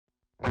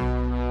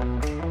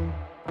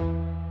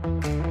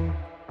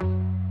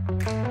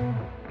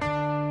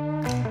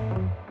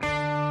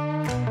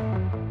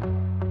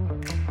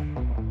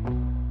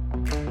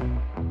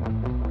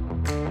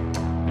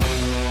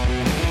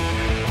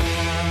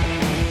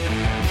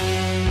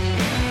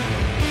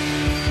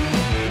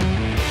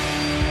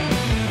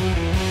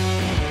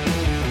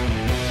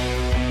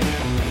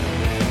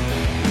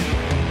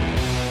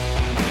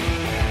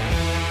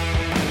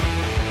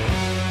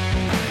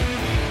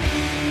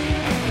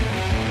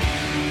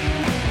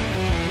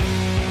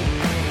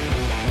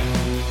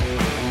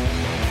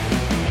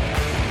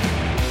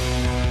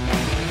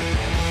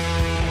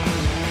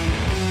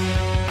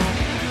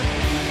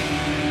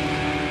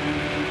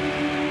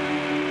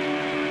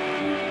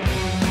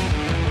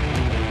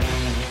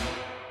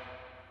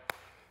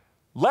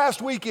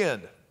Last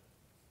weekend,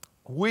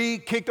 we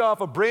kicked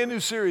off a brand new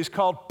series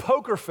called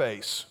Poker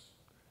Face.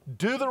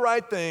 Do the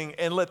right thing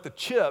and let the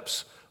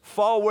chips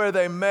fall where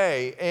they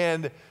may.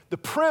 And the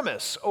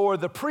premise or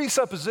the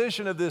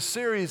presupposition of this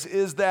series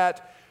is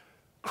that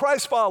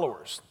Christ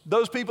followers,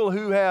 those people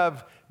who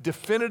have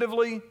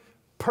definitively,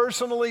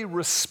 personally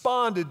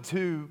responded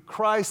to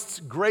Christ's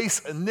grace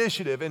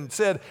initiative and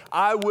said,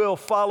 I will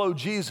follow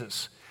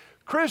Jesus.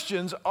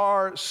 Christians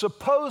are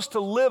supposed to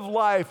live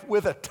life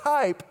with a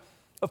type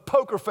of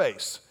poker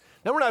face.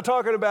 Now, we're not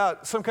talking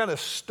about some kind of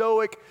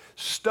stoic,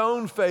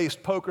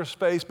 stone-faced poker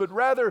face, but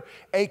rather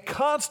a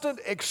constant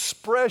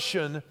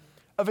expression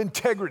of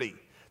integrity,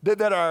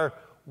 that our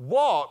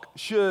walk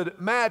should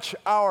match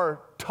our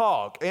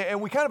talk.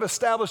 And we kind of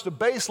established a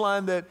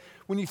baseline that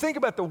when you think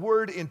about the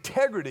word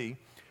integrity,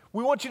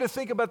 we want you to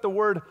think about the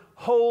word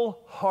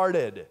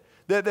wholehearted.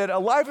 That a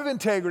life of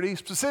integrity,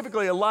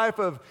 specifically a life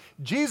of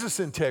Jesus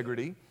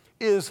integrity,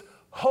 is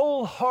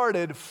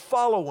wholehearted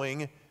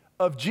following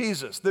of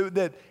Jesus.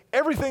 That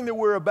everything that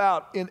we're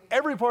about in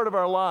every part of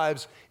our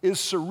lives is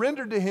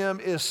surrendered to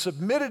Him, is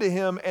submitted to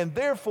Him, and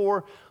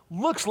therefore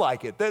looks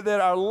like it. That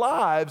our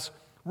lives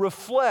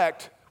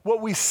reflect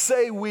what we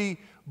say we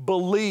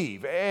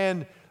believe.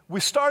 And we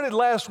started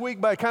last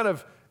week by kind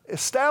of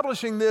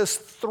establishing this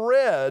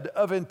thread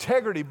of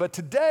integrity. But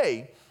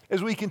today,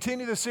 as we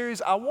continue the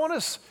series, I want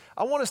us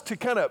to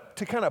kind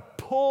of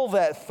pull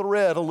that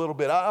thread a little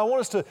bit. I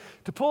want us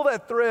to pull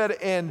that thread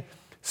and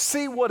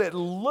see what it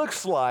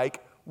looks like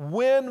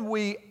when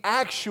we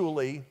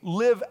actually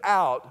live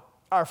out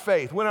our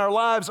faith, when our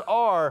lives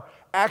are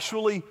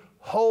actually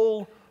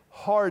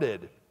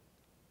wholehearted.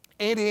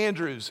 Andy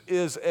Andrews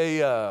is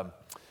a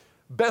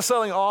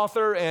best-selling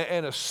author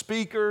and a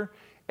speaker,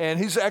 and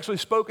he's actually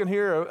spoken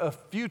here a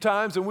few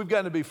times, and we've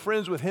gotten to be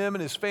friends with him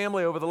and his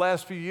family over the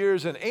last few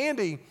years. And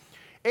Andy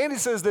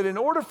says that in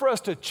order for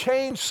us to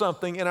change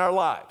something in our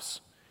lives,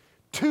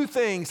 two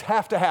things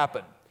have to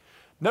happen.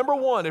 Number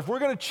one, if we're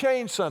going to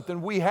change something,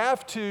 we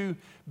have to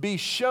be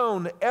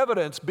shown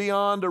evidence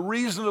beyond a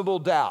reasonable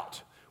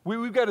doubt.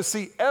 We've got to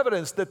see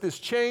evidence that this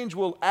change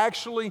will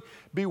actually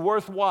be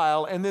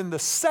worthwhile. And then the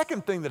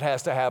second thing that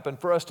has to happen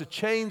for us to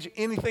change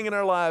anything in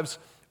our lives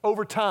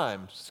over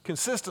time,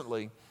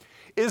 consistently,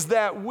 is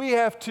that we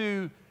have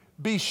to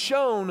be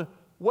shown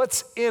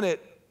what's in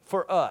it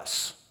for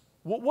us.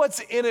 What's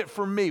in it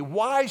for me?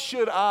 Why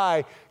should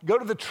I go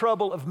to the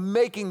trouble of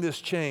making this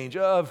change,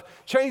 of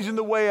changing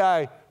the way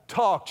I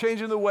talk,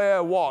 changing the way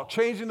I walk,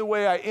 changing the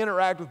way I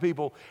interact with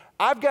people?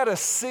 I've got to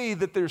see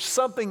that there's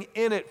something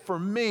in it for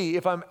me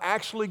if I'm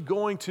actually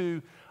going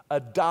to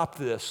adopt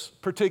this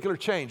particular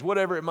change,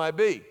 whatever it might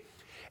be.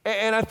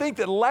 And I think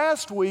that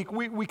last week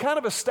we kind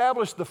of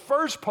established the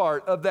first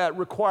part of that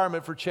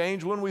requirement for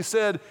change when we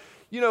said,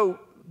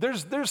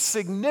 there's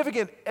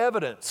significant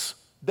evidence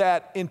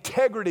that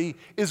integrity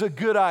is a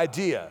good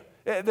idea.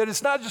 That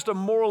it's not just a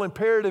moral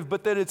imperative,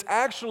 but that it's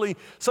actually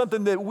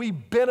something that we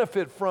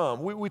benefit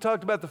from. We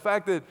talked about the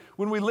fact that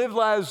when we live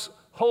lives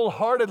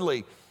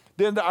wholeheartedly,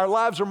 then our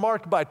lives are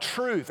marked by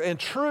truth. And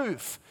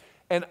truth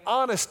and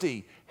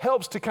honesty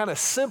helps to kind of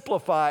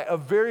simplify a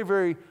very,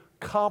 very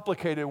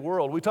complicated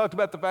world. We talked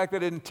about the fact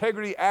that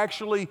integrity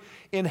actually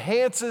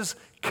enhances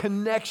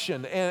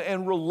connection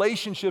and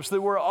relationships that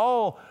we're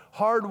all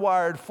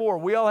hardwired for.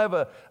 We all have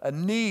a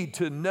need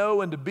to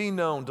know and to be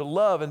known, to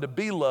love and to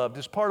be loved.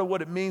 It's part of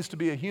what it means to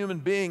be a human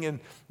being.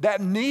 And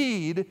that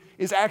need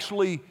is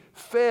actually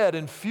fed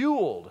and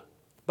fueled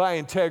by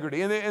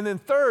integrity. And then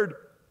third,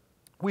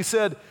 we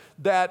said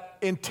that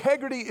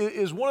integrity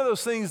is one of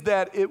those things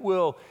that it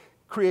will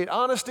create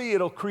honesty,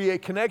 it'll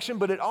create connection,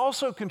 but it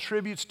also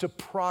contributes to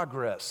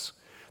progress.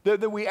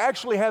 That we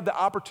actually have the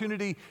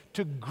opportunity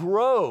to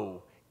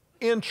grow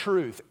in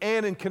truth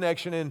and in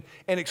connection and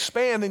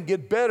expand and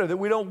get better. That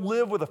we don't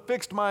live with a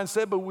fixed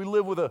mindset, but we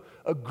live with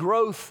a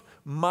growth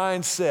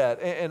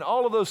mindset. And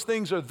all of those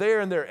things are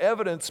there and they're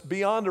evidence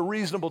beyond a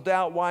reasonable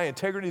doubt why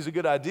integrity is a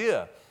good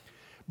idea.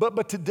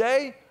 But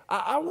today,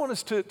 I want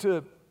us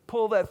to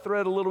pull that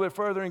thread a little bit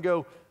further and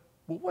go,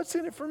 well, what's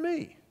in it for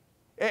me?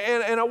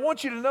 And I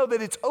want you to know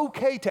that it's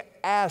okay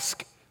to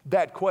ask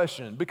that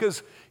question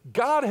because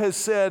God has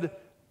said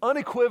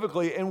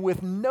unequivocally and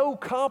with no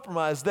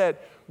compromise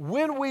that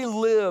when we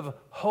live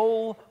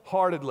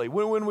wholeheartedly,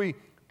 when we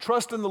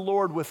trust in the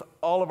Lord with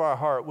all of our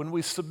heart, when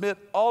we submit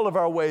all of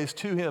our ways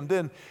to Him,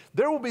 then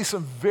there will be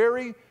some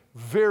very,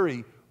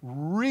 very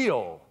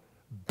real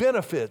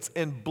benefits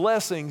and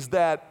blessings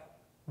that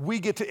we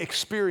get to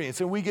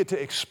experience and we get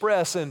to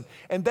express. And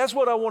that's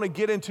what I want to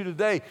get into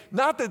today.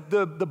 Not that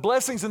the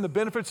blessings and the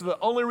benefits are the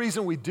only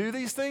reason we do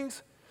these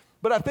things,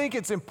 but I think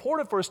it's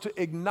important for us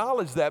to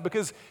acknowledge that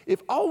because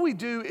if all we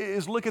do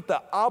is look at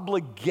the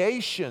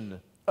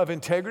obligation of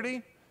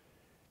integrity,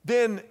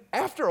 then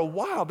after a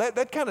while,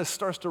 that kind of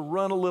starts to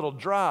run a little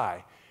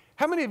dry.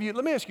 How many of you,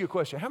 let me ask you a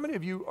question. How many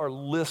of you are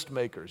list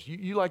makers?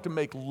 You like to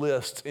make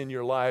lists in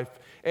your life.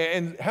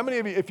 And how many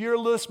of you, if you're a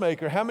list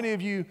maker, how many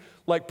of you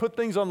like put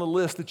things on the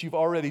list that you've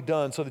already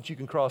done so that you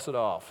can cross it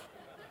off?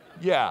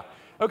 Yeah.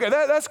 Okay,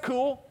 that's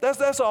cool.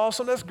 That's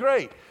awesome. That's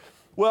great.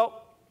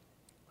 Well,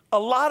 a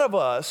lot of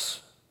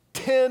us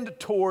tend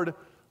toward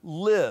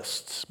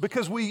lists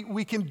because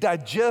we can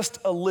digest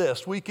a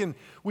list. We can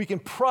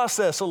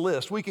process a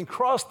list. We can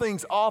cross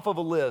things off of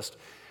a list.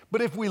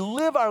 But if we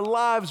live our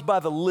lives by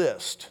the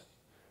list,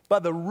 by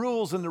the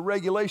rules and the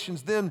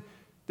regulations, then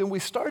we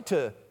start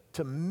to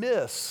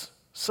miss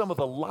some of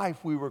the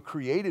life we were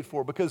created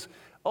for, because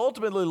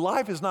ultimately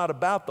life is not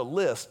about the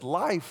list.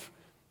 Life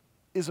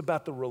is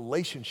about the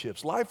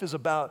relationships. Life is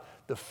about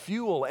the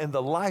fuel and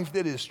the life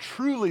that is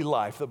truly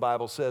life, the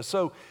Bible says.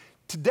 So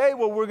today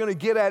what we're going to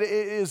get at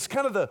is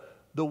kind of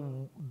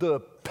the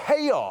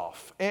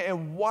payoff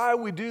and why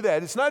we do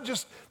that. It's not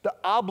just the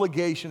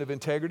obligation of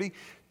integrity.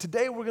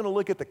 Today we're going to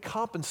look at the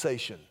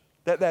compensation,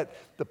 that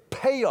the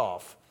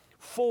payoff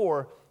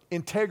for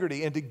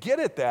integrity. And to get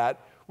at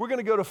that, we're going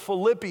to go to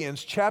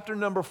Philippians chapter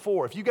number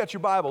 4. If you got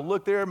your Bible,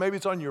 look there. Maybe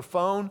it's on your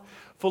phone.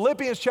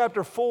 Philippians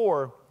chapter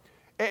 4.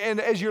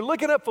 And as you're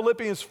looking up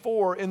Philippians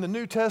 4 in the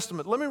New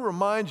Testament, let me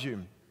remind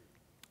you,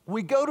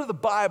 we go to the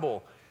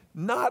Bible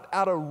not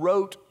out of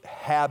rote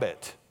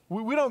habit.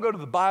 We don't go to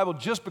the Bible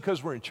just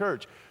because we're in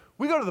church.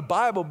 We go to the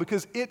Bible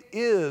because it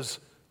is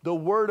the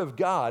Word of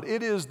God.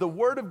 It is the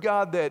Word of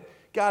God that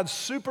God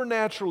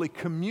supernaturally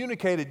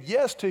communicated,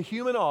 yes, to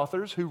human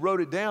authors who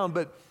wrote it down,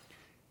 but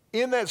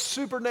in that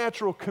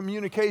supernatural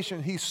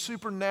communication, He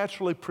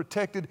supernaturally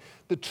protected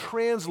the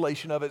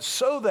translation of it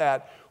so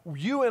that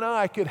you and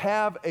I could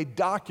have a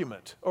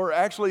document, or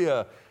actually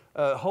a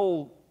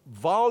whole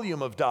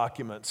volume of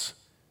documents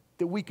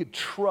that we could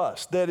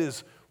trust, that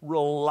is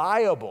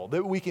reliable,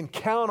 that we can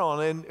count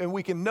on, and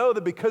we can know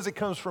that because it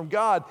comes from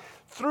God,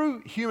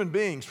 through human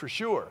beings for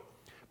sure,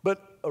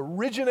 but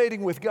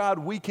originating with God,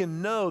 we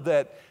can know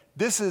that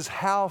this is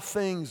how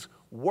things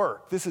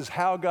work. This is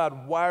how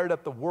God wired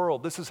up the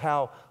world. This is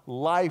how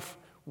life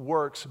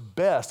works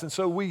best. And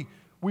so we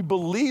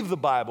believe the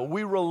Bible.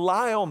 We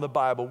rely on the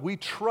Bible. We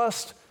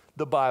trust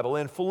the Bible.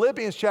 And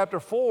Philippians chapter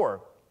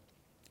 4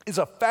 is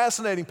a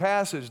fascinating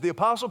passage. The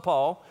Apostle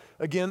Paul,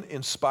 again,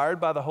 inspired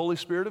by the Holy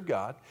Spirit of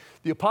God,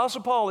 the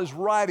Apostle Paul is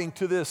writing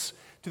to this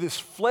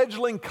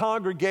fledgling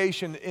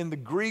congregation in the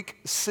Greek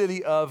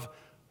city of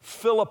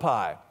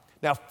Philippi.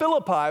 Now,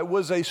 Philippi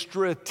was a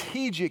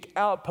strategic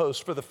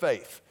outpost for the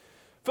faith.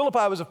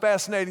 Philippi was a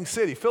fascinating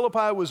city.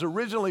 Philippi was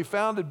originally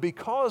founded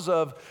because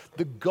of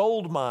the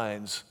gold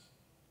mines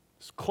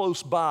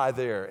close by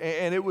there.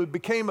 And it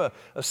became a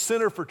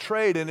center for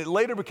trade, and it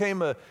later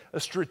became a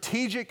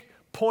strategic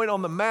point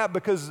on the map,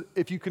 because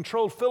if you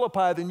controlled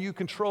Philippi, then you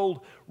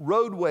controlled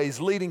roadways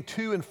leading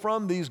to and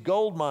from these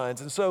gold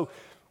mines. And so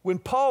when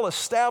Paul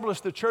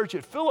established the church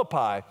at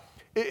Philippi,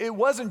 it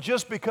wasn't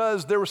just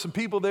because there were some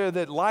people there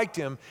that liked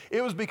him.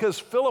 It was because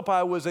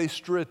Philippi was a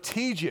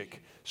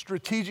strategic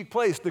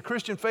place. The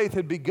Christian faith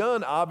had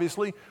begun,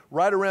 obviously,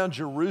 right around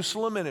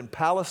Jerusalem and in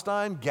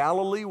Palestine,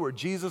 Galilee, where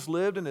Jesus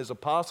lived and His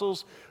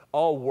apostles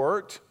all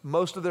worked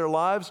most of their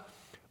lives.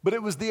 But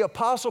it was the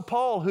Apostle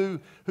Paul who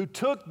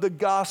took the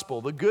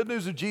gospel, the good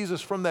news of Jesus,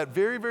 from that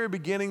very, very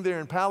beginning there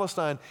in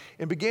Palestine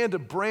and began to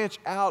branch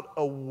out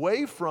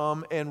away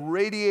from and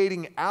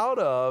radiating out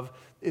of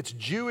its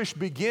Jewish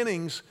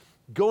beginnings,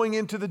 going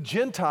into the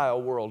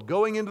Gentile world,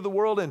 going into the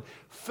world. And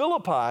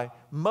Philippi,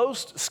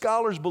 most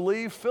scholars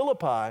believe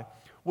Philippi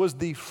was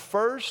the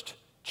first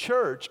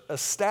church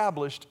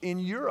established in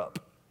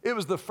Europe. It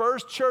was the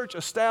first church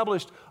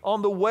established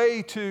on the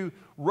way to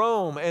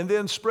Rome and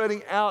then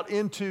spreading out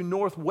into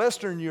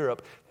northwestern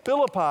Europe.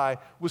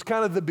 Philippi was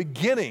kind of the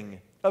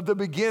beginning of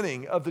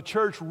the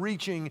church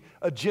reaching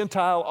a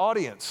Gentile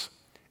audience.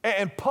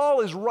 And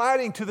Paul is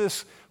writing to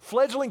this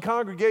fledgling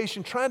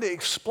congregation, trying to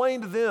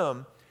explain to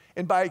them,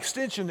 and by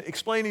extension,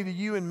 explaining to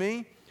you and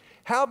me,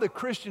 how the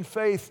Christian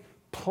faith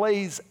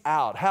plays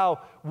out, how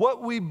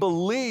what we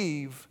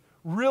believe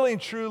really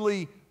and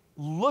truly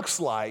looks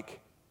like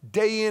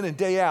day in and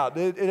day out.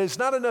 It's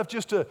not enough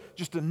just to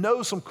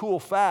know some cool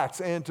facts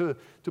and to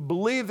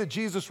believe that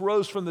Jesus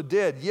rose from the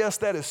dead. Yes,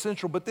 that is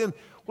central, but then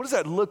what does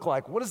that look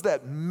like? What does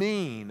that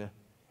mean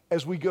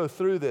as we go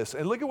through this?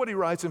 And look at what he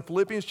writes in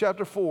Philippians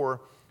chapter 4,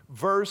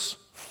 verse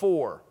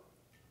 4.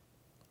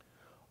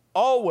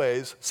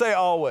 Always, say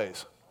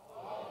always.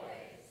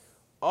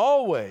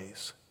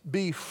 Always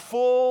be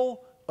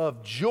full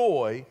of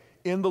joy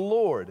in the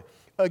Lord.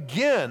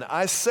 Again,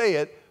 I say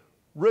it,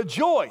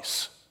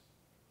 rejoice.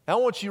 I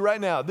want you right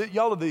now,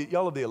 y'all are the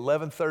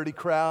 11:30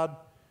 crowd.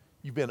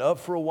 You've been up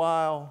for a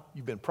while.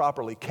 You've been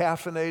properly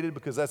caffeinated,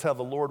 because that's how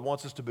the Lord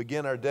wants us to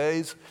begin our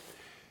days.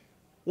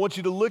 I want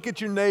you to look at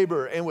your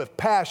neighbor and with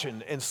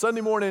passion and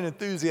Sunday morning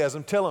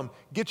enthusiasm, tell them,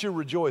 get your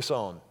rejoice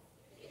on.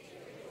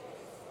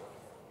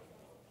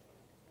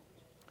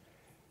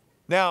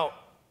 Now,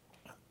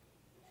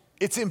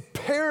 it's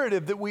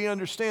imperative that we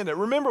understand that.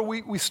 Remember,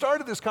 we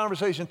started this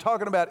conversation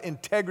talking about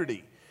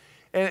integrity.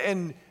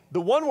 And the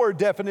one-word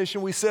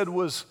definition we said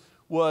was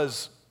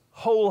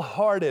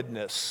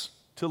wholeheartedness.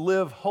 To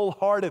live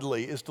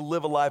wholeheartedly is to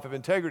live a life of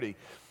integrity.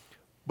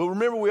 But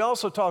remember, we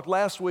also talked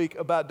last week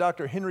about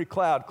Dr. Henry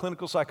Cloud,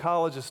 clinical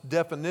psychologist's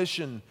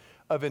definition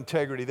of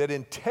integrity, that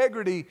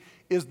integrity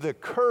is the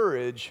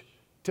courage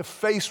to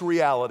face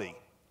reality.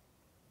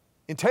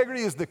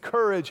 Integrity is the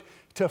courage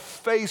to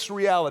face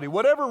reality.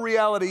 Whatever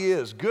reality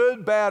is,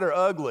 good, bad, or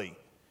ugly,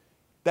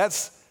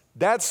 that's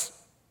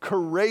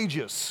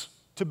courageous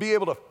to be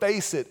able to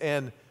face it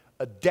and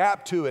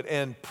adapt to it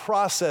and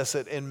process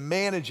it and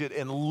manage it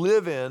and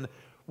live in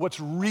what's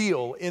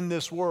real in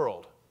this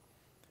world.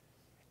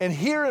 And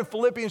here in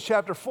Philippians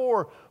chapter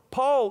 4,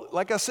 Paul,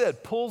 like I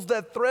said, pulls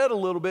that thread a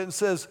little bit and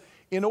says,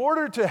 in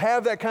order to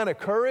have that kind of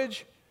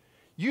courage,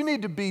 you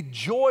need to be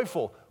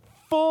joyful,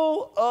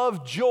 full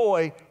of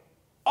joy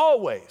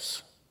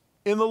always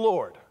in the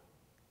Lord.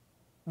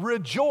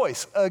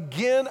 Rejoice.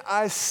 Again,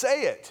 I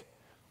say it.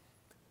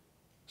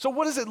 So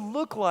what does it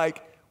look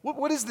like?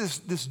 What is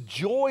this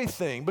joy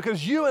thing?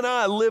 Because you and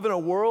I live in a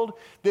world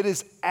that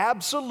is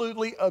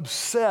absolutely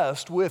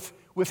obsessed with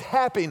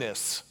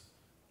happiness.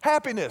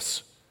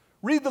 Happiness.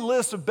 Read the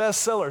list of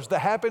bestsellers, The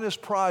Happiness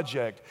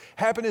Project,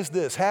 Happiness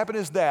This,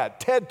 Happiness That,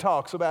 TED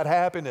Talks about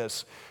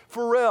happiness,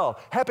 Pharrell,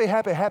 happy,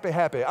 happy, happy,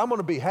 happy. I'm going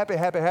to be happy,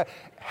 happy, happy.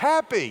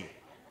 Happy.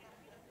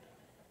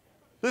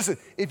 Listen,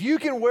 if you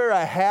can wear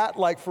a hat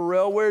like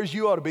Pharrell wears,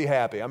 you ought to be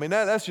happy. I mean,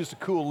 that's just a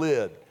cool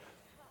lid.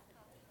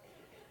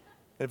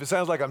 And if it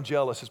sounds like I'm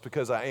jealous, it's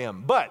because I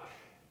am. But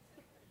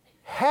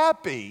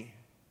happy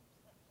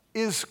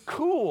is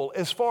cool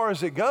as far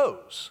as it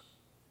goes.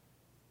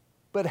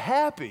 But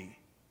happy,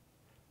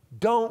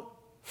 don't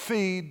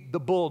feed the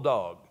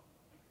bulldog.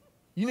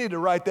 You need to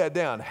write that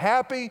down.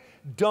 Happy,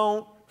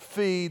 don't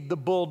feed the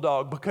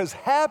bulldog. Because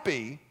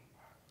happy,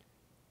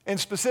 and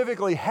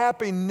specifically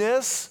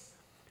happiness,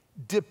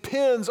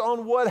 depends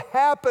on what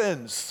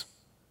happens.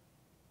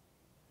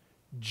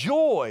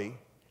 Joy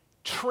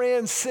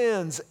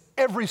transcends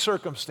every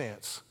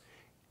circumstance,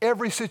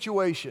 every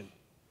situation.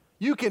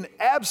 You can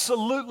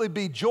absolutely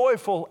be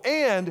joyful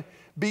and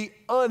be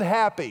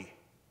unhappy.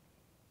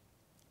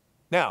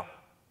 Now,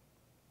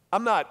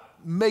 I'm not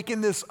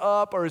making this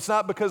up, or it's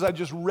not because I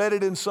just read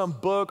it in some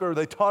book or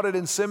they taught it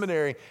in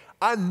seminary.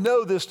 I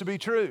know this to be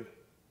true.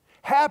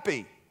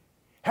 Happy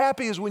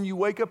is when you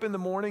wake up in the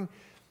morning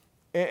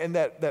and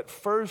that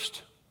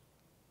first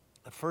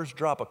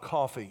drop of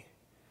coffee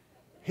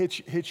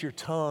hits your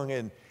tongue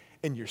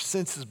and your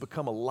senses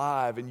become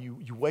alive, and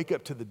you wake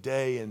up to the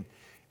day, and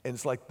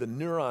it's like the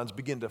neurons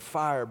begin to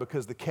fire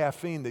because the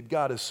caffeine that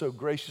God has so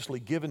graciously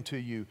given to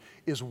you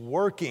is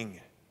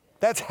working.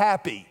 That's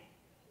happy.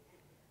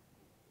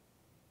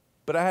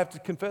 But I have to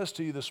confess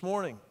to you this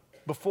morning,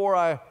 before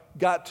I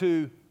got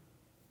to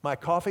my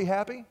coffee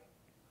happy,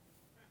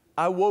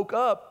 I woke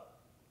up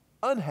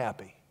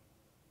unhappy.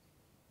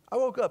 I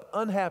woke up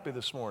unhappy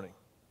this morning.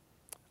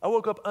 I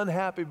woke up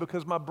unhappy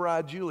because my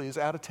bride, Julie, is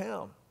out of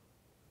town.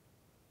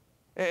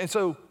 And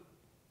so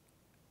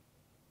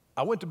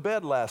I went to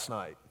bed last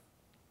night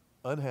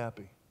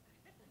unhappy.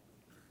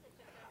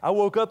 I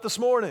woke up this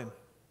morning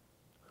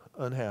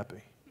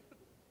unhappy.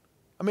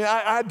 I mean,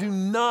 I do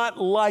not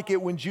like it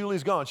when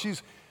Julie's gone.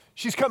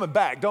 She's coming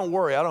back. Don't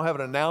worry. I don't have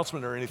an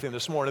announcement or anything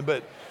this morning,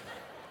 but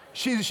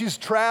she's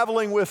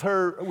traveling with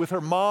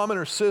her mom and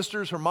her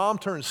sisters. Her mom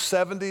turns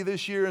 70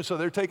 this year, and so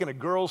they're taking a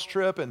girls'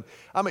 trip, and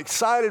I'm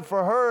excited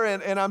for her,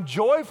 and I'm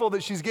joyful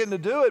that she's getting to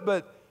do it,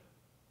 but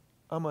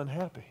I'm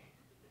unhappy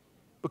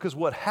because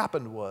what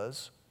happened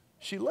was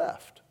she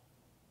left.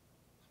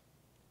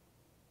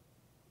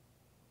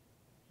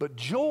 But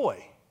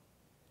joy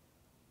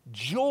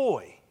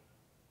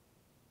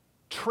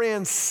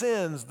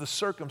transcends the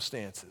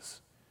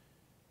circumstances.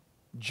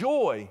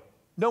 Joy,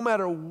 no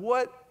matter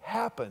what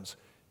happens,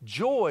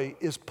 joy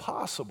is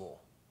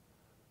possible.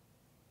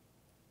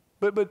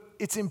 But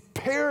it's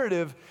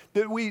imperative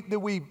that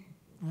we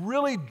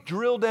really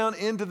drill down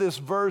into this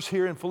verse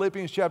here in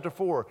Philippians chapter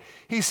 4.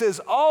 He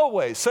says,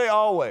 always, say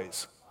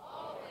always.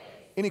 Always.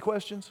 Any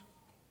questions?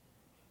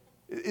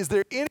 Is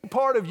there any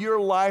part of your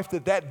life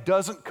that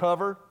doesn't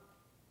cover?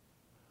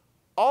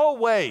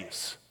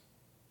 Always.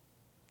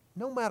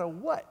 No matter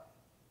what.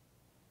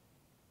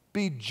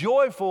 Be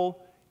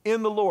joyful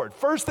in the Lord.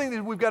 First thing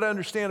that we've got to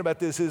understand about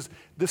this is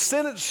the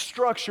sentence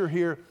structure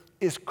here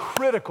is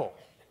critical.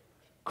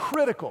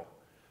 Critical.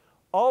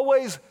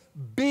 Always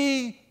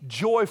be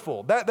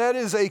joyful. That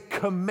is a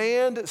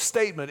command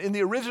statement. In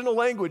the original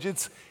language,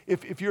 it's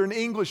if you're an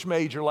English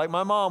major like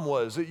my mom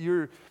was,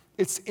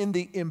 it's in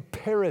the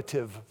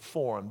imperative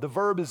form. The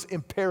verb is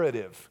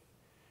imperative.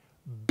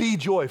 Be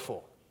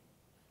joyful.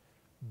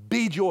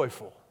 Be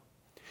joyful.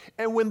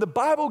 And when the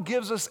Bible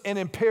gives us an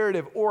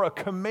imperative or a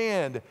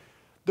command,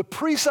 the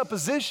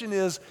presupposition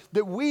is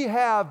that we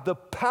have the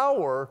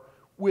power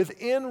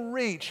within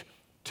reach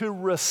to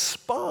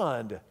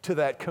respond to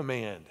that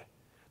command.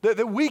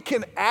 That we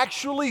can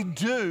actually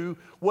do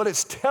what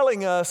it's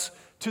telling us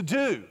to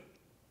do.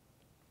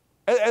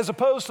 As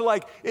opposed to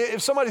like,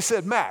 if somebody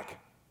said, Mac,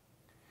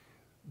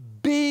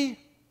 be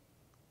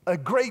a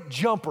great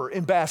jumper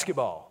in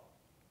basketball.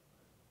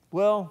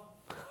 Well,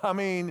 I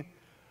mean,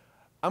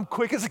 I'm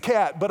quick as a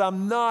cat, but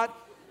I'm not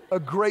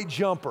a great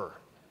jumper.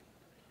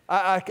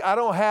 I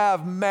don't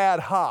have mad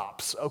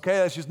hops, okay?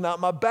 That's just not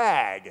my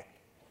bag.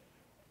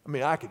 I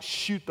mean, I could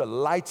shoot the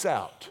lights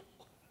out.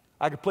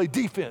 I could play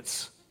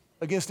defense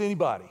against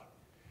anybody.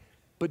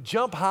 But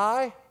jump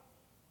high,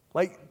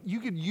 like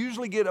you could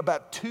usually get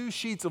about 2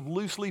 sheets of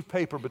loose leaf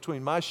paper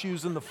between my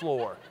shoes and the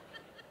floor.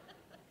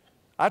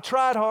 I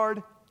tried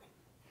hard,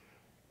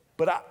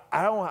 but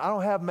I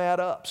don't have mad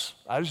ups.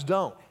 I just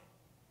don't.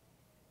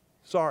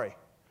 Sorry.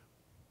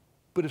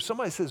 But if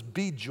somebody says,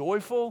 be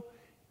joyful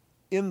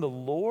in the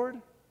Lord,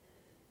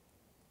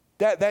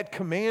 that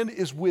command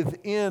is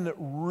within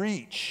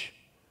reach.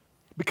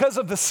 Because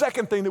of the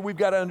second thing that we've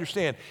got to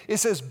understand. It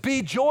says,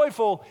 be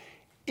joyful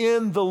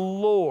in the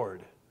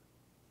Lord.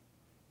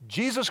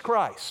 Jesus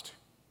Christ,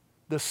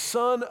 the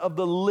Son of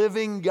the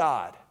living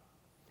God,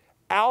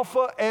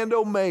 Alpha and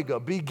Omega,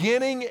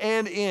 beginning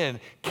and end,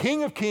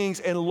 King of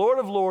kings and Lord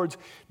of lords,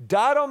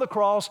 died on the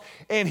cross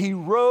and he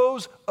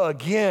rose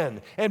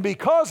again. And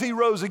because he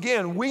rose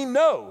again, we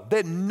know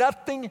that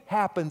nothing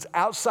happens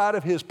outside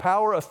of his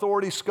power,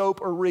 authority,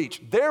 scope, or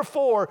reach.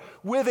 Therefore,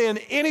 within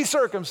any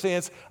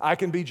circumstance, I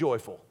can be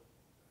joyful.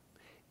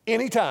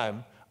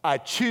 Anytime I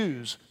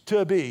choose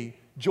to be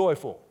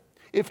joyful.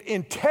 If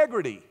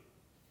integrity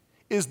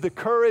is the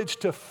courage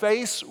to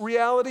face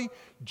reality,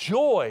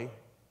 joy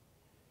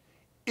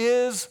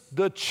is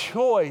the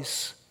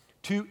choice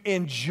to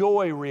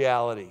enjoy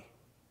reality.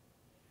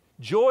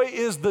 Joy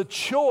is the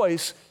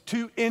choice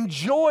to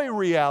enjoy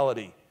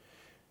reality.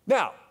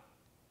 Now,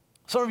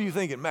 some of you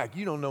thinking, Mac,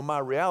 you don't know my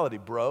reality,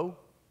 bro.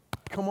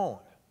 Come on.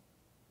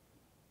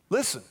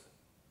 Listen,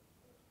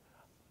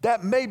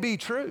 that may be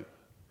true,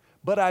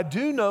 but I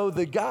do know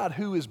the God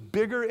who is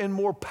bigger and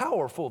more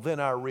powerful than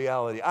our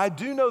reality. I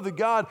do know the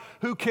God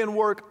who can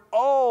work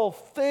all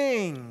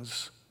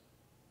things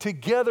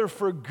together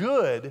for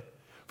good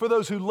for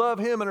those who love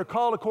him and are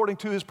called according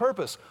to his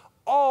purpose.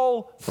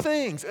 All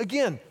things.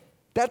 Again,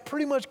 that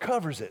pretty much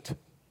covers it.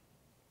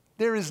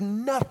 There is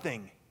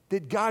nothing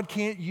that God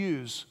can't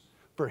use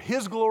for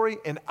his glory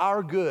and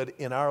our good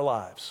in our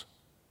lives.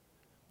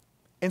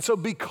 And so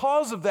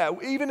because of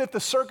that, even if the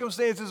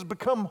circumstances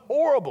become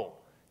horrible,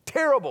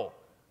 terrible,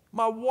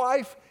 my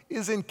wife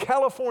is in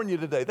California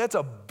today. That's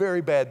a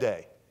very bad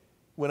day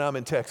when I'm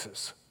in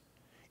Texas.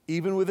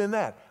 Even within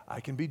that,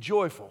 I can be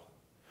joyful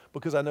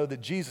because I know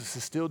that Jesus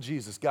is still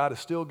Jesus, God is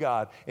still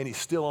God, and he's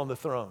still on the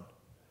throne.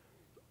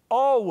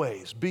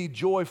 Always be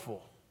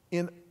joyful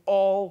in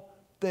all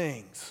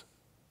things.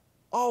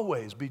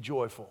 Always be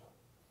joyful.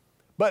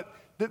 But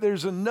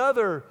there's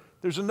another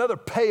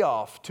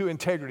payoff to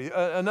integrity,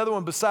 another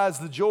one besides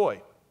the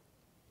joy.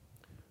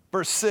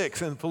 Verse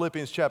 6 in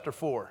Philippians chapter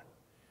 4.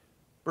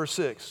 Verse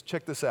 6,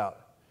 check this out.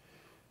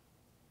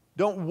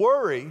 Don't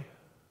worry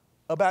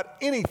about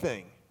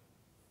anything.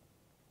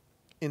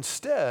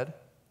 Instead,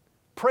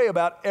 pray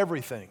about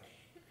everything.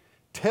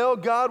 Tell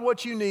God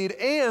what you need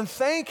and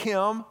thank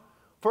him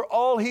for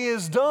all he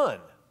has done.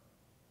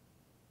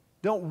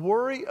 Don't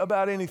worry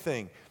about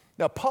anything.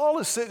 Now, Paul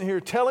is sitting here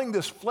telling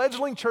this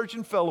fledgling church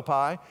in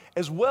Philippi,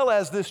 as well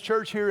as this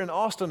church here in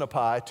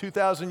Austin-a-Pi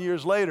 2,000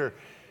 years later,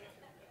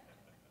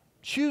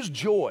 choose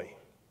joy.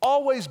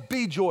 Always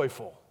be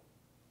joyful.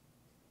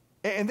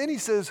 And then he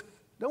says,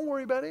 don't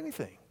worry about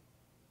anything.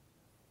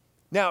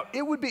 Now,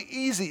 it would be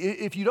easy,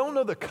 if you don't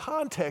know the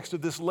context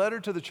of this letter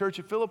to the church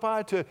at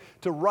Philippi,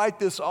 to write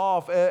this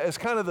off as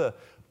kind of the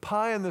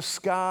pie in the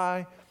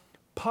sky,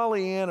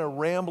 Pollyanna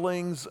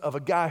ramblings of a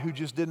guy who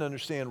just didn't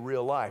understand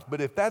real life. But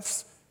if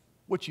that's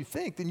what you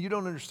think, then you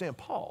don't understand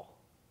Paul.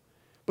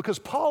 Because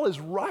Paul is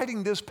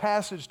writing this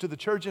passage to the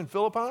church in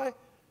Philippi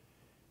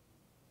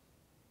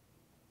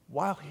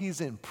while he's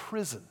in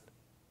prison.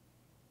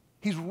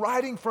 He's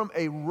writing from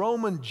a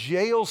Roman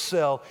jail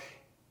cell,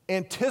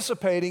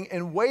 anticipating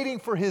and waiting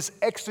for his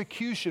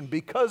execution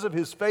because of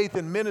his faith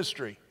and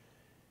ministry.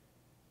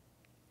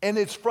 And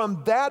it's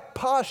from that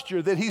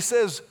posture that he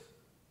says,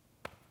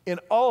 in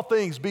all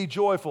things be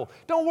joyful.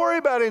 Don't worry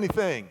about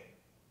anything.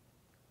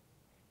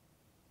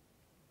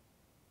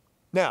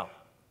 Now,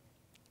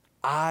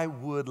 I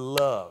would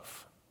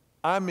love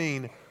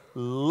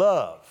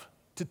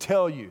to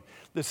tell you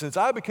that since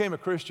I became a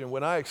Christian,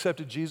 when I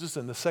accepted Jesus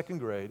in the 2nd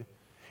grade,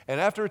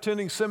 and after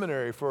attending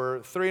seminary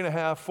for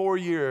 3.5, 4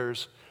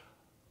 years,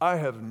 I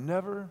have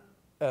never,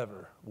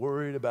 ever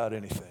worried about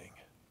anything.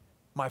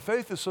 My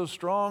faith is so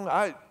strong,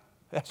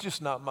 that's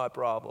just not my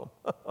problem.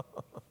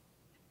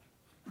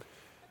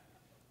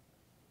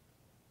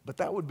 But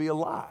that would be a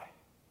lie.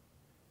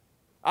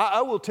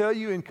 I will tell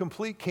you in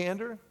complete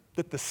candor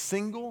that the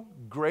single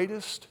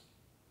greatest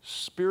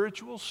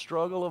spiritual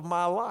struggle of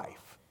my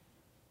life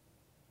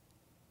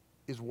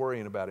is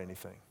worrying about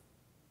anything,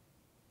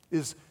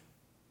 is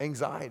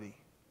anxiety,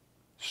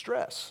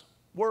 stress,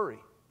 worry,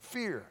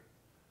 fear.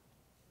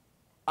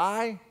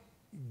 I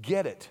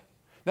get it.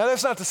 Now,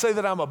 that's not to say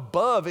that I'm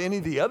above any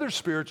of the other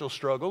spiritual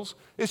struggles.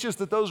 It's just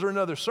that those are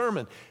another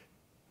sermon.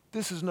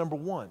 This is number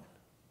one.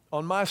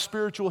 On my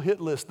spiritual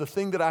hit list, the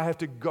thing that I have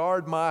to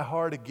guard my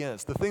heart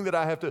against, the thing that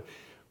I have to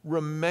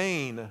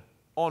remain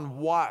on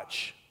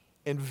watch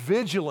and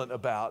vigilant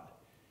about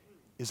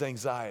is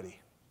anxiety.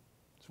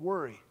 It's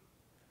worry.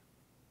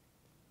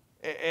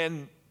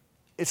 And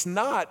It's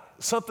not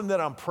something that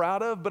I'm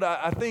proud of, but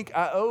I think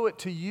I owe it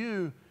to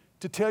you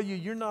to tell you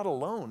you're not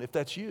alone if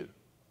that's you.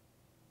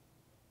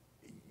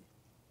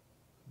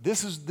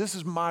 This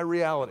is my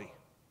reality.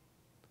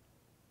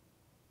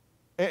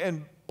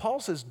 And Paul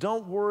says,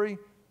 don't worry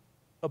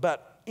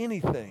about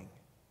anything.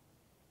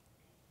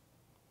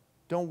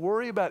 Don't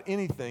worry about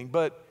anything,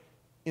 but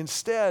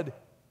instead,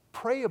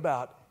 pray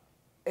about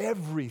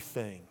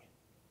everything.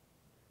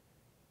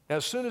 Now,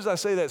 as soon as I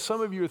say that, some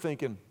of you are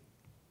thinking,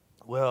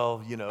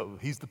 well,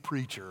 he's the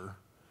preacher.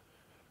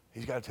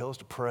 He's got to tell us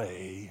to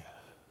pray.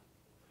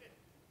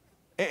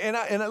 And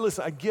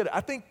listen, I get it.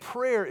 I think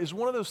prayer is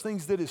one of those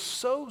things that is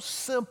so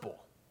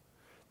simple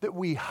that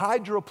we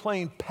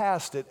hydroplane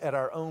past it at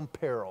our own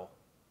peril.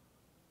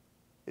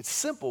 It's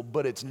simple,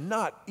 but it's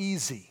not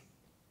easy.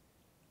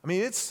 I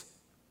mean, it's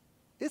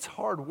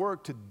hard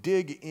work to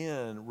dig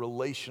in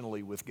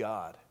relationally with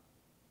God.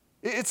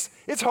 It's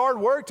hard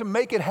work to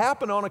make it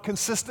happen on a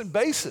consistent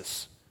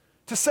basis,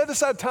 to set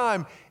aside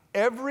time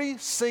every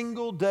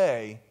single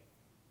day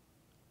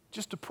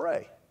just to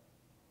pray,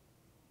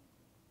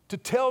 to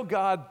tell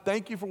God,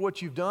 thank you for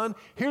what you've done.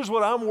 Here's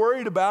what I'm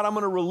worried about. I'm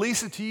going to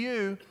release it to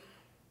you.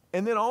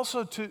 And then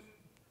also to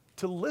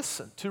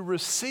listen, to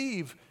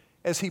receive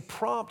as he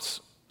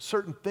prompts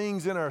certain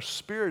things in our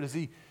spirit, as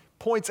he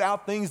points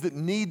out things that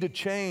need to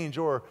change,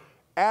 or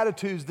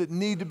attitudes that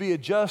need to be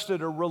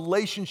adjusted, or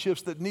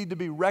relationships that need to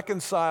be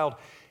reconciled.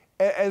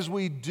 As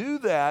we do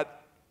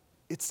that,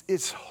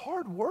 it's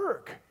hard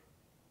work.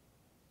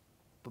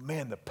 But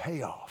man, the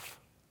payoff,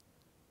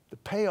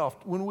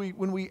 when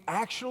we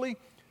actually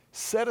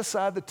set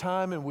aside the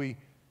time and we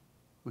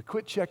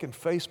quit checking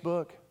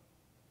Facebook,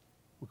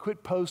 we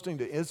quit posting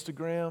to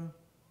Instagram,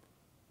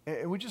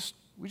 and we just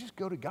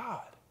go to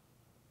God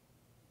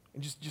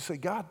and just say,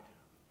 God,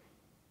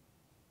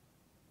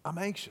 I'm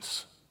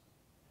anxious.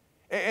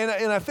 And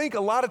I think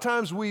a lot of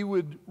times we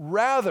would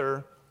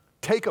rather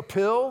take a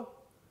pill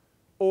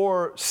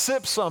or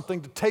sip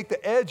something to take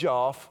the edge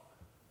off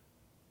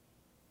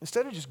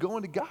instead of just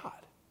going to God,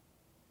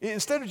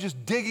 instead of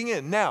just digging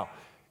in. Now,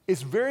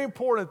 it's very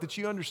important that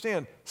you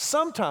understand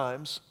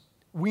sometimes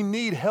we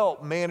need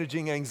help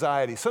managing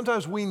anxiety.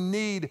 Sometimes we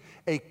need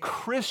a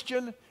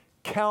Christian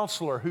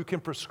counselor who can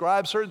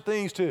prescribe certain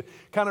things to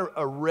kind of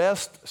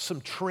arrest some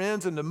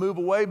trends and to move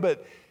away,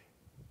 but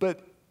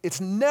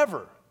it's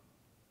never,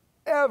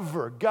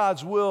 ever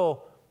God's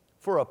will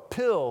for a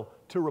pill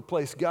to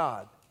replace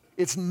God.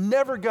 It's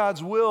never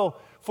God's will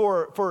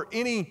for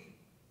any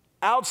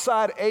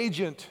outside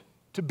agent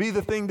to be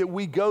the thing that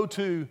we go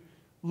to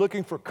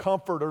looking for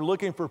comfort or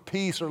looking for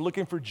peace or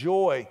looking for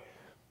joy.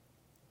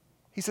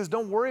 He says,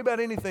 don't worry about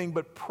anything,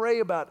 but pray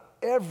about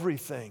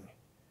everything.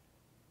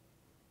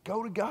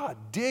 Go to God.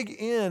 Dig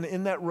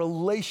in that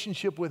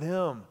relationship with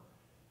Him.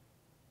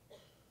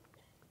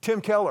 Tim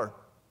Keller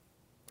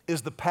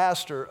is the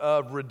pastor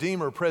of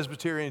Redeemer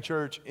Presbyterian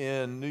Church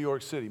in New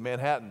York City,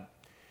 Manhattan.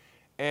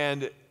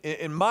 And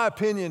in my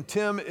opinion,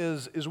 Tim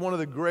is one of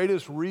the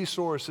greatest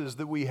resources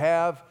that we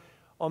have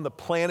on the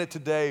planet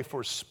today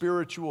for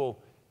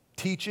spiritual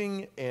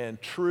teaching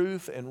and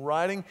truth and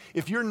writing.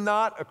 If you're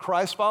not a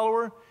Christ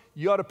follower,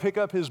 you ought to pick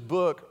up his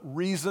book,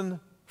 Reason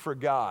for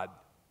God.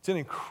 It's an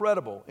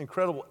incredible,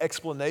 incredible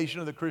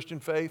explanation of the Christian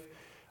faith.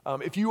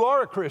 If you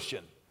are a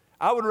Christian,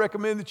 I would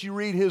recommend that you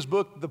read his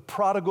book, The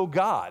Prodigal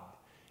God.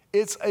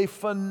 It's a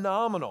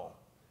phenomenal,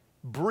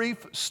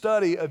 brief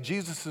study of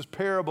Jesus'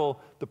 parable,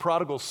 The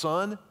Prodigal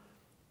Son,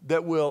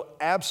 that will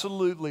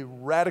absolutely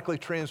radically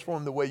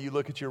transform the way you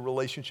look at your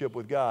relationship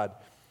with God.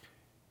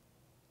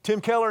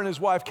 Tim Keller and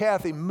his wife,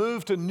 Kathy,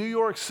 moved to New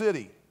York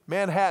City,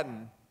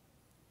 Manhattan,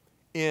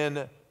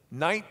 in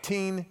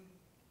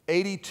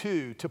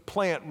 1982 to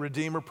plant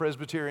Redeemer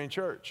Presbyterian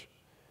Church.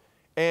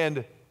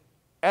 And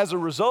as a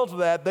result of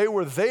that, they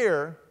were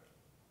there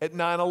at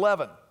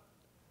 9/11.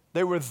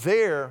 They were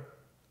there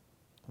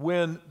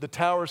when the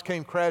towers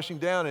came crashing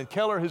down. And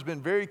Keller has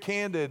been very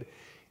candid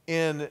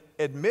in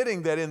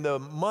admitting that in the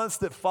months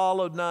that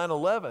followed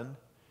 9/11,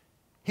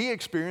 he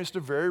experienced a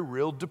very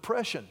real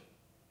depression.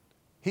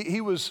 He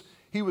was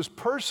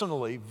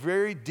personally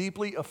very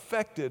deeply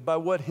affected by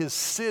what his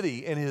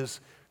city and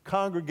his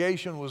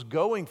congregation was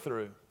going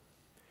through.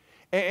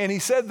 And he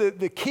said that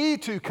the key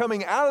to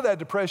coming out of that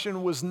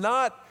depression was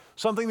not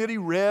something that he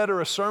read or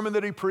a sermon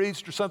that he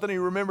preached or something he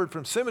remembered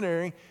from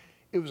seminary.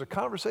 It was a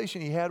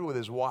conversation he had with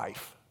his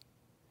wife.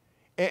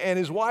 And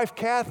his wife,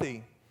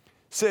 Kathy,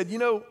 said,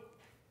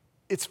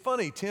 it's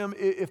funny, Tim,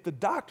 if the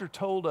doctor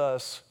told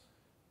us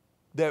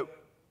that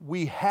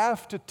we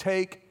have to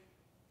take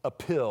a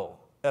pill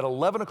at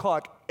 11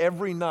 o'clock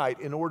every night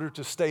in order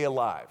to stay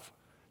alive,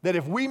 that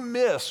if we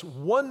miss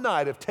one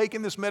night of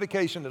taking this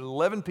medication at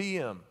 11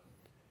 p.m.,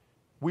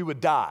 we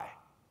would die.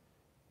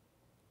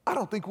 I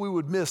don't think we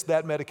would miss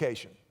that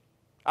medication.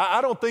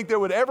 I don't think there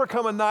would ever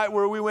come a night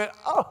where we went,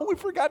 oh, we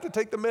forgot to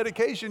take the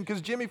medication because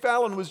Jimmy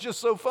Fallon was just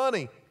so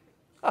funny.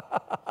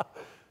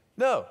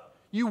 No,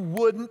 you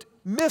wouldn't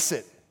miss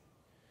it.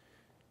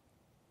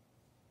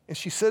 And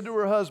she said to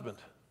her husband,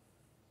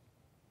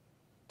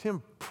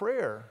 Tim,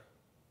 prayer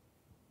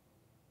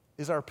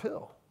is our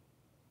pill.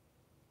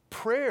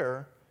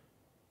 Prayer,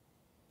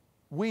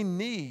 we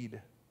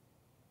need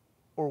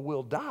or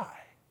we'll die.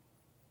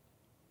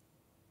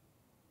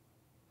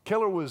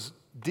 Keller was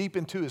deep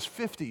into his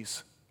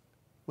 50s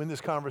when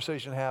this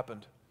conversation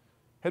happened.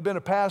 Had been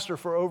a pastor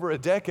for over a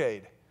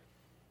decade.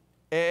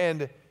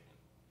 And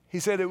he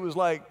said it was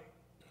like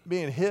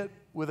being hit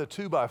with a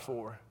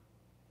 2x4.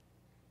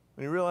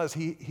 When he realized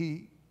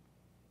he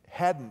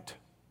hadn't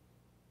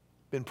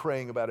been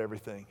praying about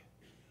everything.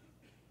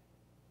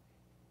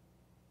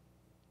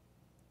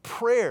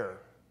 Prayer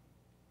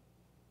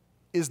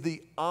is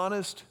the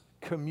honest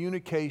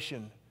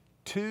communication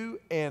to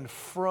and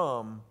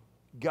from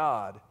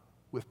God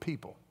with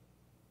people.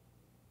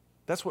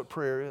 That's what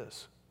prayer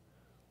is.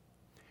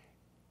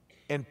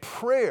 And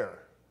prayer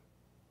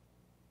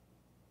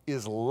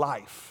is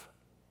life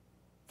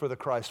for the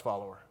Christ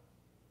follower.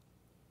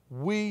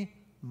 We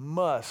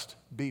must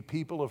be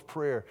people of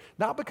prayer,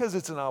 not because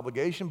it's an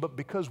obligation, but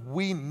because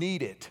we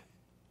need it.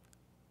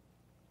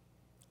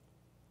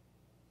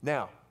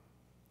 Now,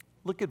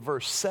 look at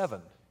verse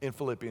 7 in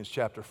Philippians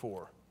chapter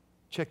 4.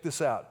 Check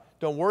this out.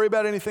 Don't worry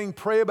about anything,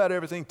 pray about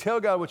everything, tell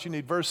God what you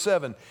need. Verse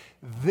 7,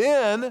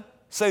 then,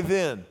 say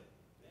then.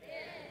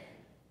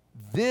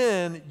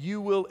 Then you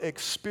will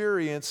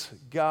experience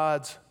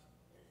God's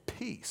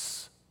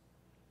peace.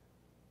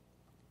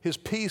 His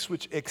peace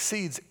which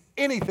exceeds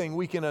anything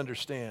we can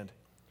understand.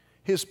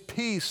 His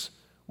peace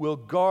will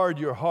guard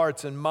your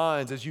hearts and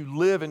minds as you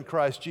live in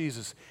Christ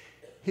Jesus.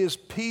 His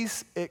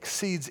peace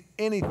exceeds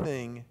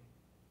anything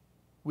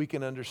we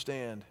can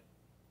understand.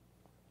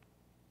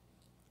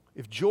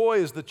 If joy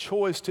is the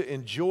choice to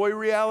enjoy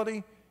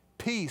reality,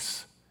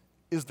 peace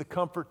is the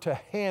comfort to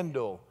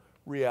handle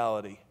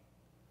reality.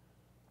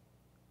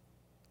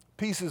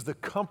 Peace is the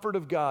comfort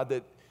of God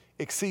that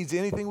exceeds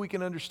anything we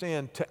can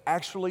understand to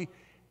actually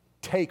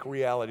take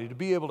reality, to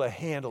be able to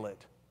handle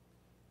it.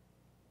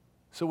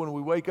 So when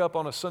we wake up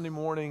on a Sunday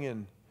morning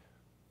and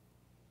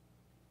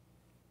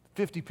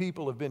 50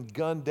 people have been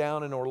gunned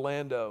down in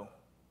Orlando,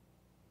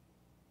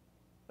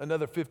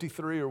 another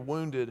 53 are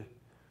wounded,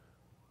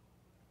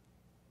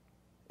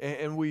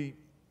 and we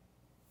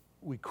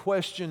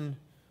question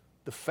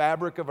the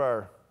fabric of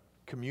our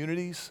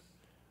communities,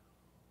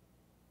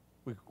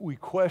 we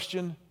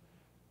question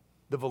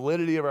the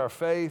validity of our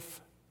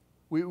faith,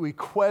 we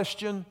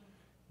question.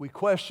 We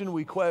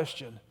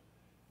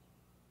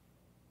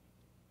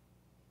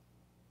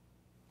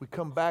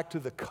come back to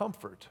the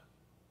comfort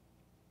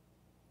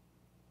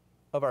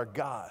of our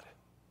God,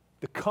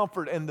 the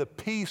comfort and the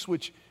peace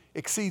which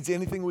exceeds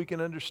anything we can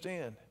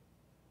understand.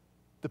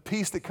 The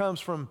peace that comes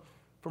from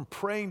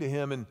praying to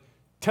Him and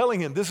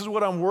telling Him, this is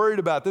what I'm worried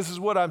about, this is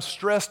what I'm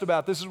stressed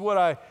about, this is what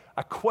I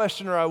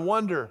question or I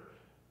wonder.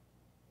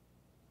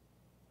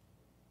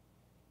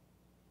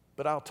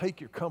 But I'll take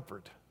your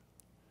comfort.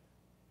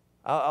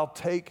 I'll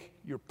take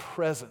your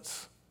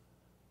presence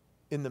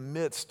in the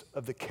midst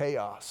of the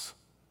chaos,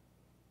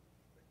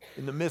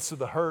 in the midst of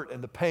the hurt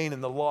and the pain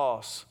and the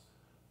loss.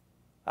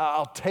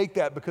 I'll take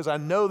that because I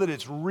know that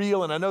it's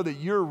real and I know that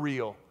you're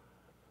real.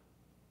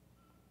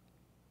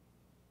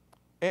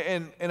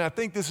 And I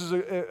think this is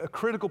a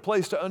critical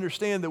place to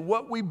understand that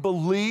what we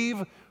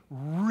believe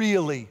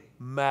really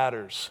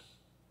matters.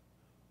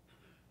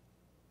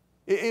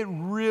 It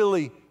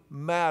really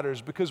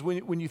matters because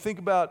when you think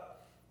about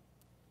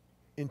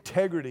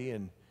integrity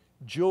and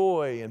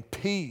joy and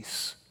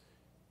peace,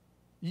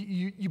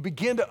 you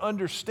begin to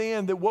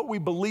understand that what we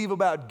believe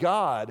about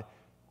God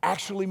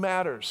actually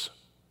matters.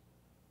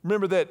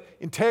 Remember that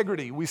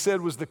integrity, we said,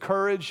 was the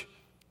courage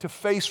to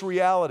face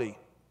reality.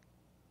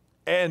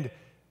 And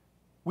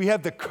we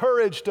have the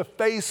courage to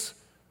face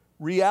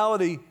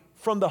reality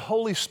from the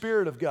Holy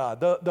Spirit of God.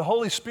 The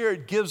Holy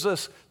Spirit gives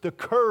us the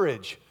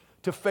courage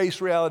to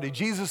face reality.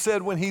 Jesus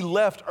said when He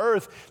left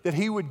earth that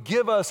He would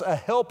give us a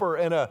helper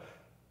and a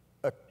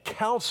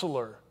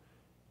counselor.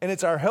 And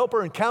it's our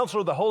helper and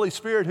counselor, the Holy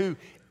Spirit, who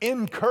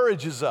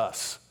encourages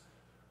us.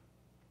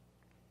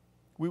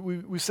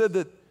 We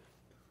said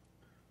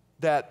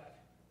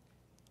that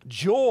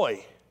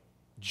joy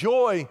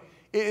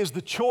is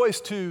the choice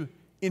to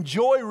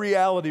enjoy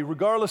reality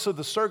regardless of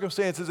the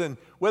circumstances, and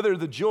whether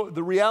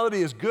the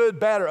reality is good,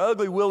 bad, or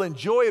ugly, we'll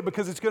enjoy it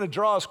because it's going to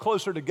draw us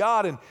closer to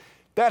God. And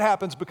that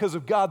happens because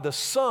of God the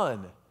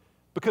Son.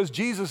 Because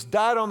Jesus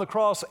died on the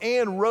cross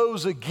and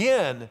rose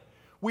again,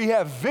 we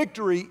have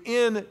victory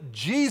in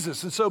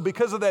Jesus. And so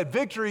because of that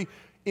victory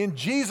in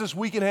Jesus,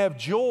 we can have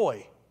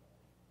joy.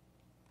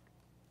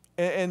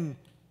 And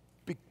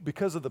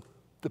because of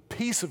the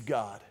peace of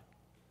God,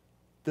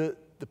 the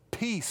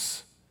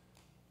peace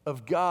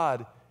of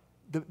God,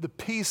 the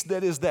peace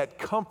that is that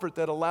comfort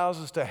that allows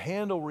us to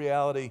handle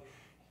reality,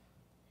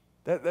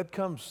 that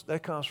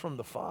comes from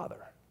the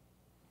Father.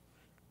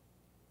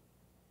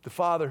 The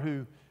Father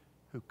who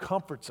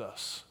comforts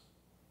us,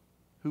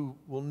 who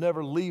will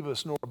never leave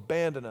us nor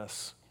abandon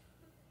us.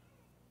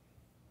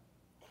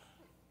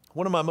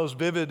 One of my most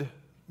vivid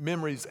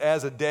memories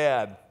as a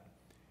dad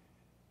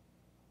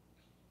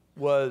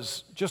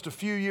was just a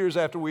few years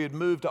after we had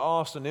moved to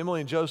Austin.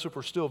 Emily and Joseph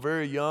were still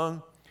very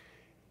young.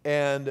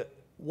 And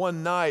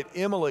one night,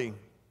 Emily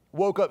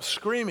woke up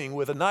screaming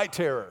with a night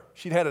terror.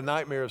 She'd had a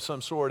nightmare of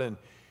some sort,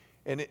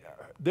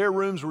 their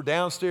rooms were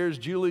downstairs.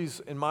 Julie's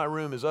and my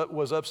room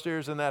was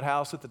upstairs in that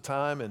house at the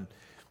time.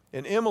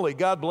 And Emily,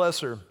 God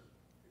bless her,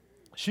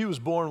 she was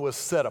born with a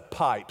set of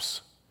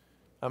pipes.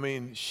 I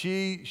mean,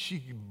 she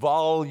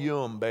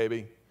volume,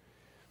 baby.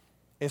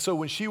 And so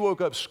when she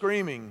woke up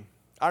screaming,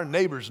 our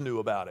neighbors knew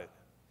about it.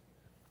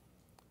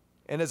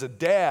 And as a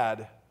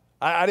dad,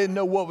 I didn't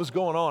know what was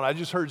going on. I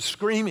just heard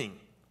screaming.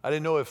 I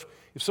didn't know if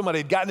somebody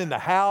had gotten in the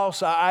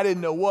house. I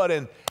didn't know what.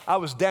 And I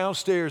was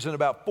downstairs in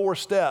about 4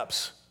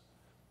 steps.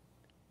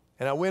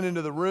 And I went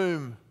into the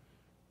room,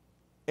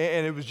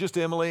 and it was just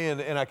Emily,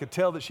 and I could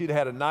tell that she'd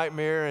had a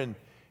nightmare. And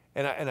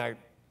I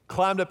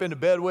climbed up into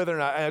bed with her,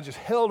 and I just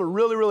held her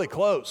really, really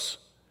close.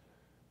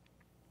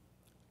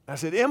 I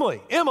said,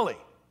 Emily,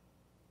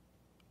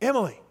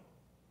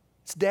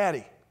 it's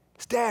Daddy.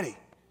 It's Daddy.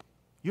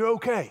 You're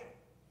okay.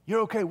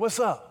 You're okay.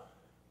 What's up?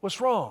 What's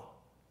wrong?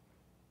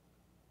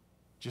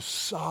 Just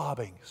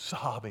sobbing.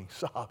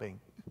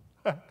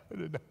 I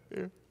didn't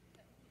know.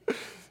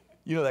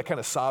 You know that kind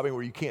of sobbing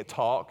where you can't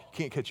talk, you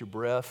can't catch your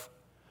breath.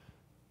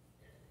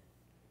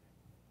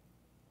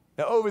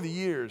 Now, over the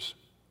years,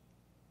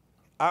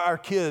 our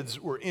kids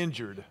were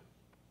injured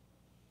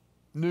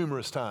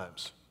numerous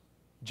times,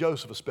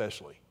 Joseph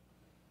especially.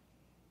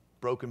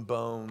 Broken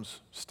bones,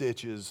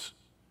 stitches,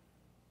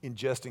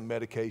 ingesting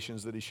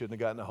medications that he shouldn't have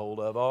gotten a hold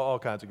of, all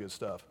kinds of good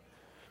stuff.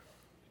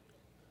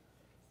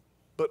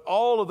 But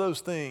all of those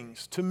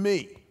things, to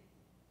me,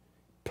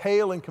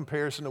 pale in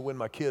comparison to when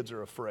my kids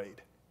are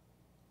afraid.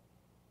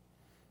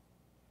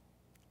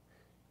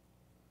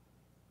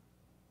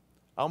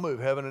 I'll move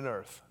heaven and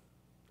earth.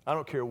 I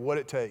don't care what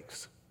it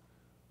takes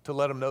to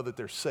let them know that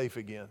they're safe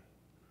again.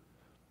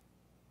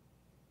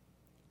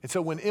 And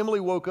so when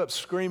Emily woke up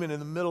screaming in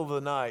the middle of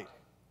the night,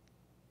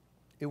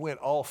 it went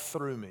all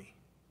through me.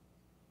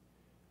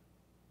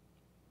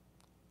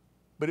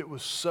 But it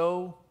was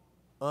so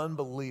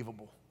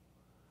unbelievable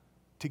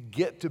to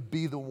get to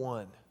be the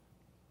one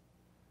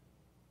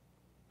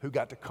who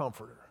got to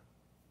comfort her,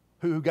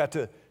 who got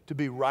to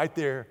be right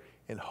there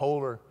and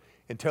hold her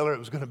and tell her it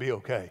was going to be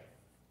okay.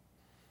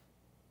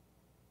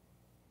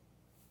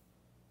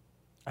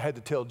 I had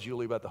to tell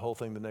Julie about the whole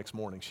thing the next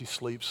morning. She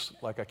sleeps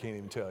like I can't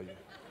even tell you.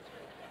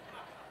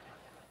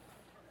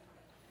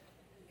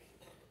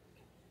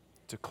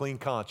 It's a clean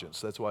conscience.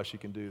 That's why she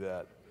can do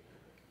that.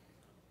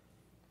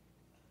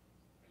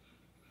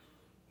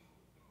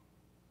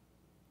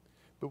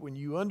 But when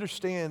you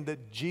understand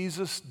that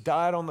Jesus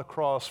died on the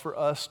cross for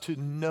us to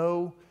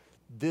know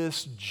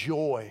this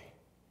joy,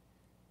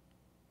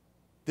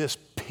 this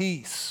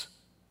peace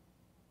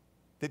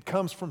that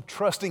comes from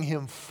trusting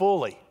Him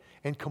fully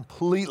and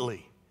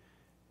completely,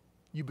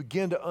 you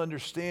begin to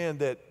understand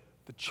that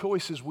the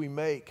choices we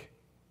make,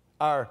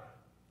 our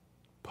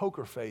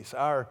poker face,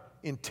 our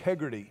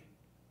integrity,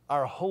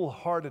 our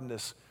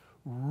wholeheartedness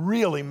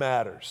really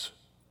matters.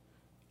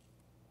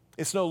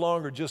 It's no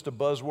longer just a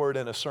buzzword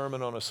in a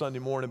sermon on a Sunday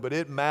morning, but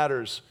it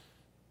matters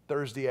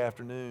Thursday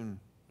afternoon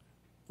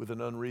with an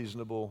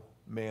unreasonable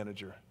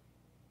manager.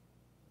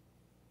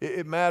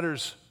 It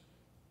matters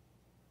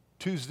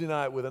Tuesday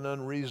night with an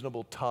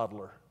unreasonable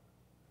toddler.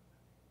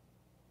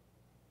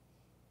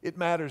 It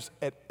matters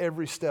at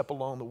every step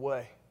along the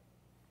way.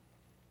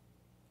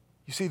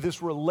 You see,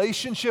 this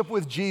relationship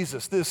with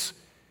Jesus, this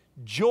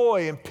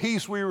joy and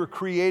peace we were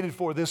created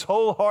for, this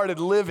wholehearted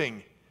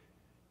living,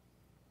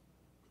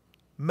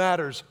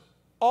 matters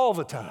all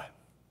the time.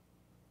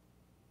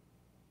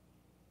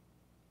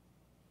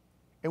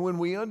 And when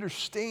we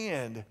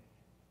understand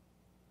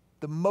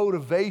the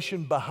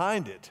motivation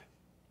behind it,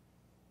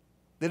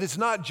 that it's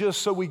not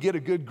just so we get a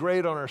good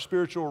grade on our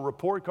spiritual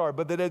report card,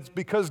 but that it's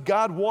because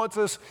God wants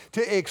us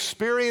to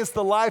experience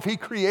the life He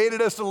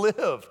created us to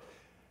live,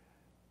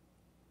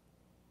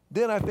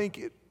 then I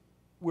think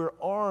we're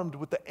armed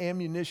with the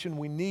ammunition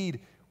we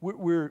need.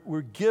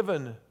 We're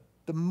given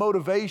the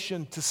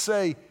motivation to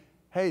say,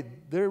 hey,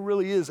 there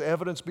really is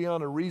evidence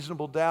beyond a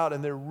reasonable doubt,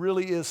 and there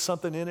really is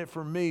something in it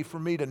for me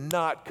to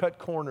not cut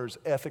corners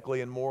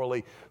ethically and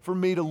morally, for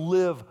me to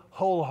live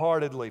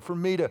wholeheartedly, for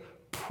me to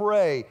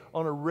pray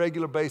on a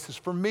regular basis,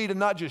 for me to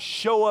not just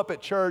show up at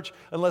church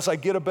unless I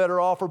get a better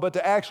offer, but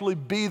to actually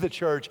be the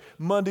church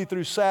Monday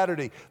through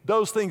Saturday.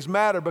 Those things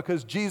matter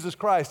because Jesus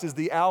Christ is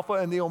the Alpha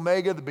and the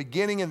Omega, the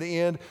beginning and the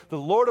end, the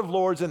Lord of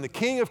Lords and the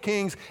King of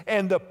Kings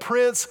and the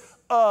Prince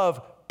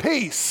of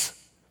Peace.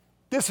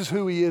 This is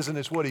who He is, and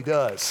it's what He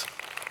does.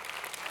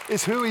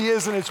 It's who He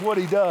is, and it's what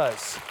He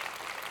does.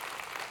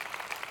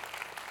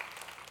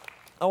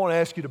 I want to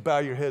ask you to bow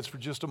your heads for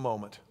just a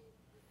moment.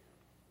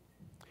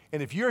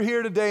 And if you're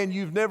here today and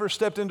you've never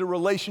stepped into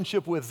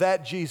relationship with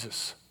that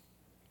Jesus,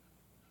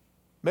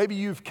 maybe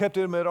you've kept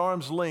Him at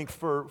arm's length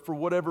for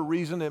whatever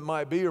reason it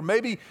might be, or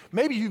maybe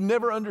you've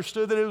never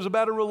understood that it was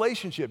about a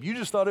relationship. You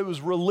just thought it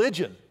was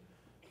religion.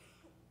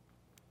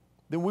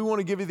 Then we want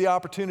to give you the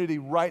opportunity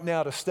right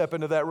now to step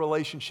into that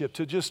relationship,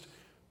 to just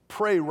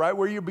pray right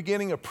where you're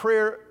beginning, a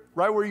prayer,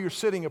 right where you're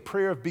sitting, a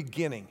prayer of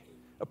beginning,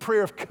 a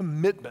prayer of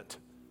commitment,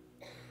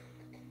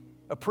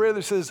 a prayer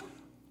that says,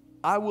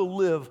 I will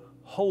live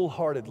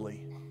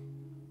wholeheartedly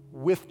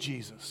with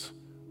Jesus,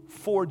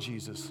 for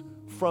Jesus,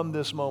 from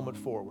this moment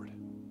forward.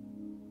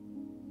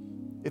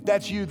 If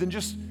that's you, then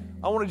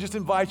I want to just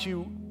invite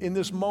you in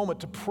this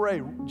moment to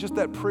pray, just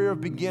that prayer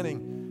of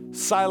beginning,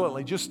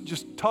 silently.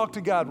 Just talk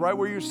to God right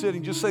where you're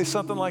sitting. Just say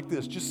something like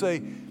this. Just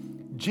say,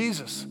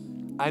 Jesus,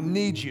 I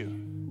need you.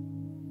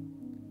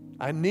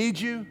 I need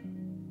you.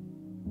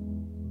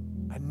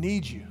 I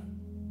need you.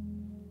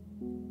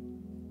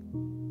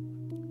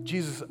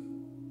 Jesus,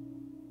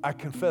 I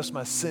confess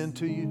my sin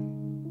to you.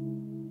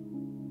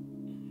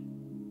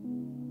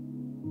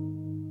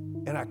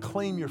 And I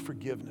claim your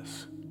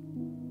forgiveness.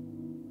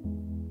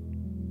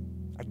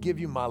 I give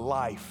you my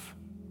life.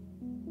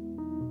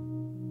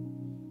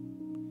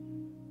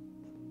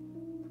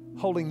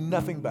 Holding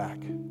nothing back.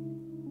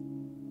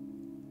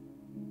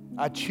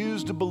 I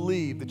choose to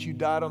believe that you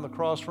died on the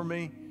cross for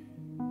me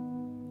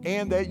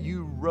and that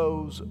you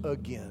rose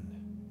again.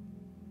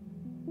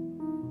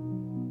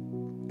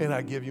 And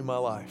I give you my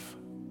life.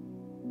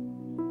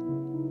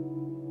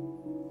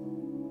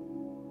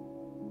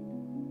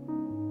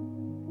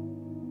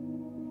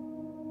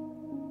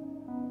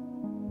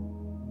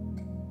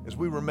 As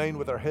we remain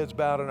with our heads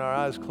bowed and our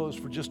eyes closed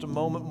for just a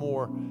moment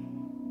more,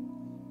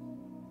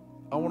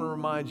 I want to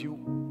remind you,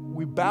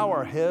 we bow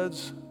our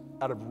heads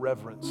out of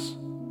reverence,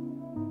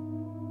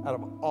 out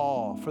of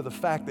awe for the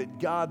fact that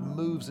God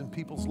moves in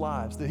people's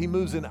lives, that He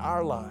moves in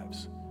our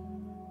lives,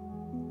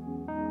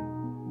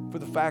 for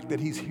the fact that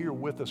He's here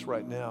with us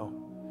right now.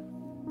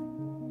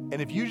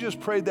 And if you just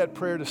prayed that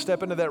prayer to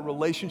step into that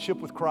relationship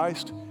with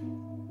Christ,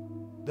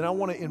 then I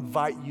want to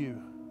invite you.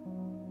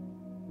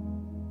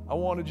 I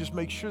want to just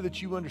make sure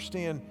that you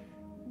understand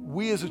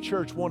we as a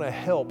church want to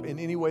help in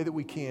any way that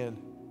we can.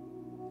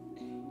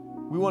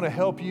 We want to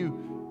help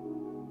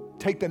you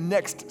take the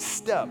next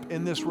step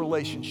in this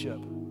relationship.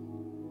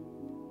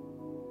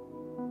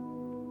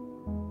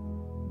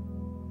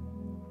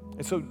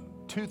 And so,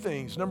 two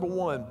things. Number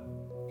one,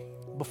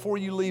 before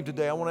you leave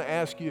today, I want to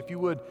ask you if you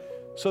would,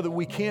 so that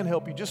we can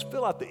help you, just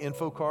fill out the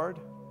info card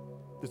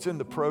that's in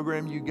the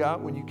program you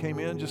got when you came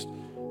in. Just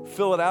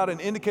fill it out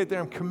and indicate there,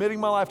 I'm committing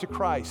my life to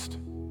Christ.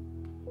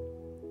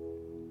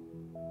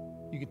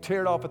 You can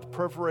tear it off at the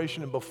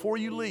perforation, and before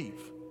you leave,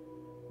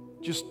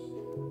 just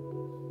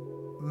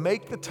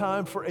make the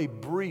time for a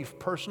brief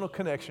personal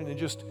connection and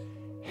just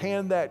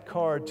hand that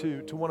card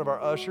to one of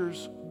our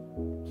ushers.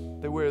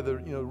 They wear the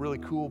really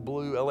cool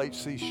blue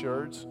LHC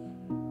shirts.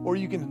 Or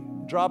you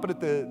can drop it at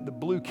the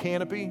blue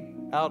canopy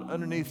out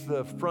underneath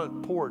the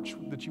front porch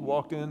that you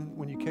walked in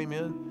when you came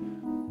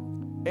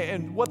in.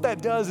 And what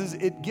that does is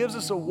it gives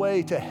us a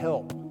way to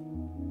help.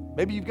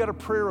 Maybe you've got a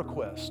prayer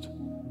request.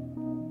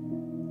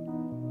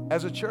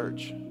 As a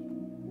church,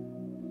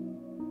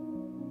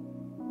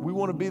 we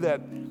want to be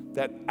that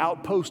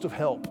outpost of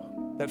help,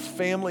 that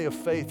family of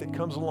faith that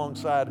comes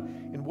alongside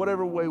in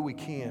whatever way we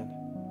can.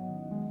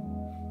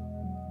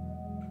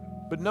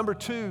 But number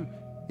two,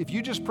 if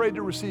you just prayed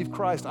to receive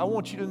Christ, I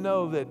want you to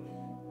know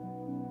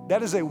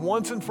that is a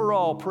once and for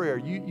all prayer.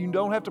 You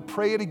don't have to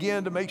pray it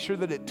again to make sure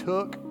that it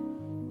took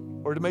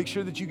or to make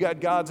sure that you got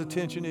God's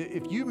attention.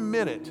 If you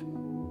meant it,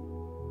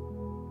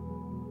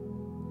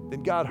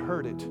 then God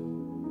heard it.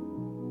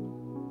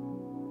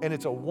 And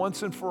it's a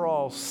once and for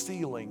all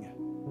sealing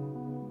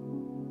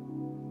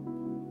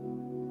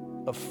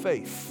of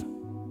faith.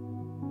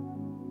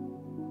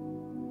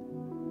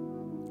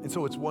 And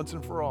so it's once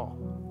and for all.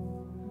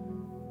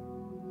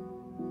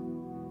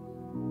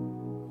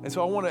 And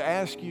so I want to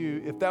ask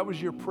you, if that was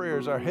your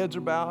prayers, our heads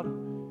are bowed,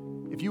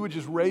 if you would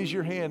just raise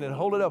your hand and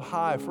hold it up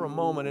high for a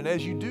moment. And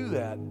as you do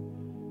that,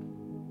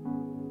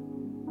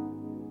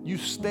 you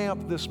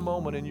stamp this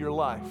moment in your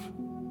life.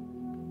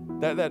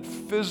 That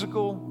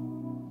physical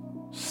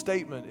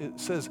statement, it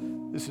says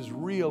this is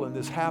real and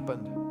this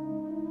happened.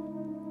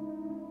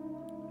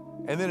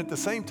 And then at the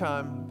same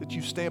time that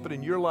you stamp it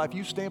in your life,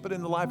 you stamp it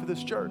in the life of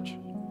this church.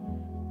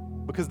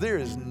 Because there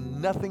is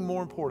nothing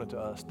more important to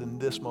us than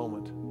this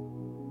moment.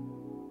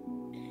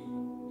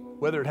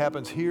 Whether it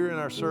happens here in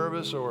our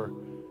service or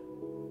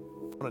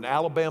on an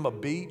Alabama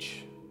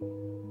beach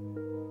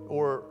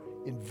or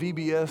in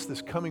VBS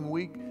this coming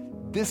week,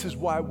 this is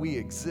why we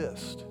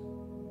exist.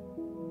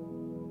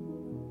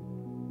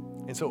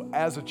 And so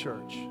as a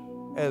church,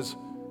 as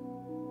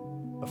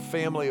a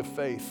family of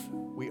faith,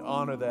 we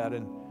honor that.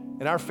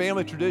 And our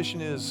family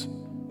tradition is,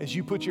 as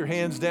you put your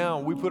hands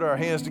down, we put our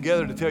hands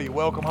together to tell you,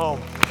 welcome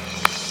home.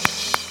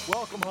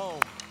 Welcome home.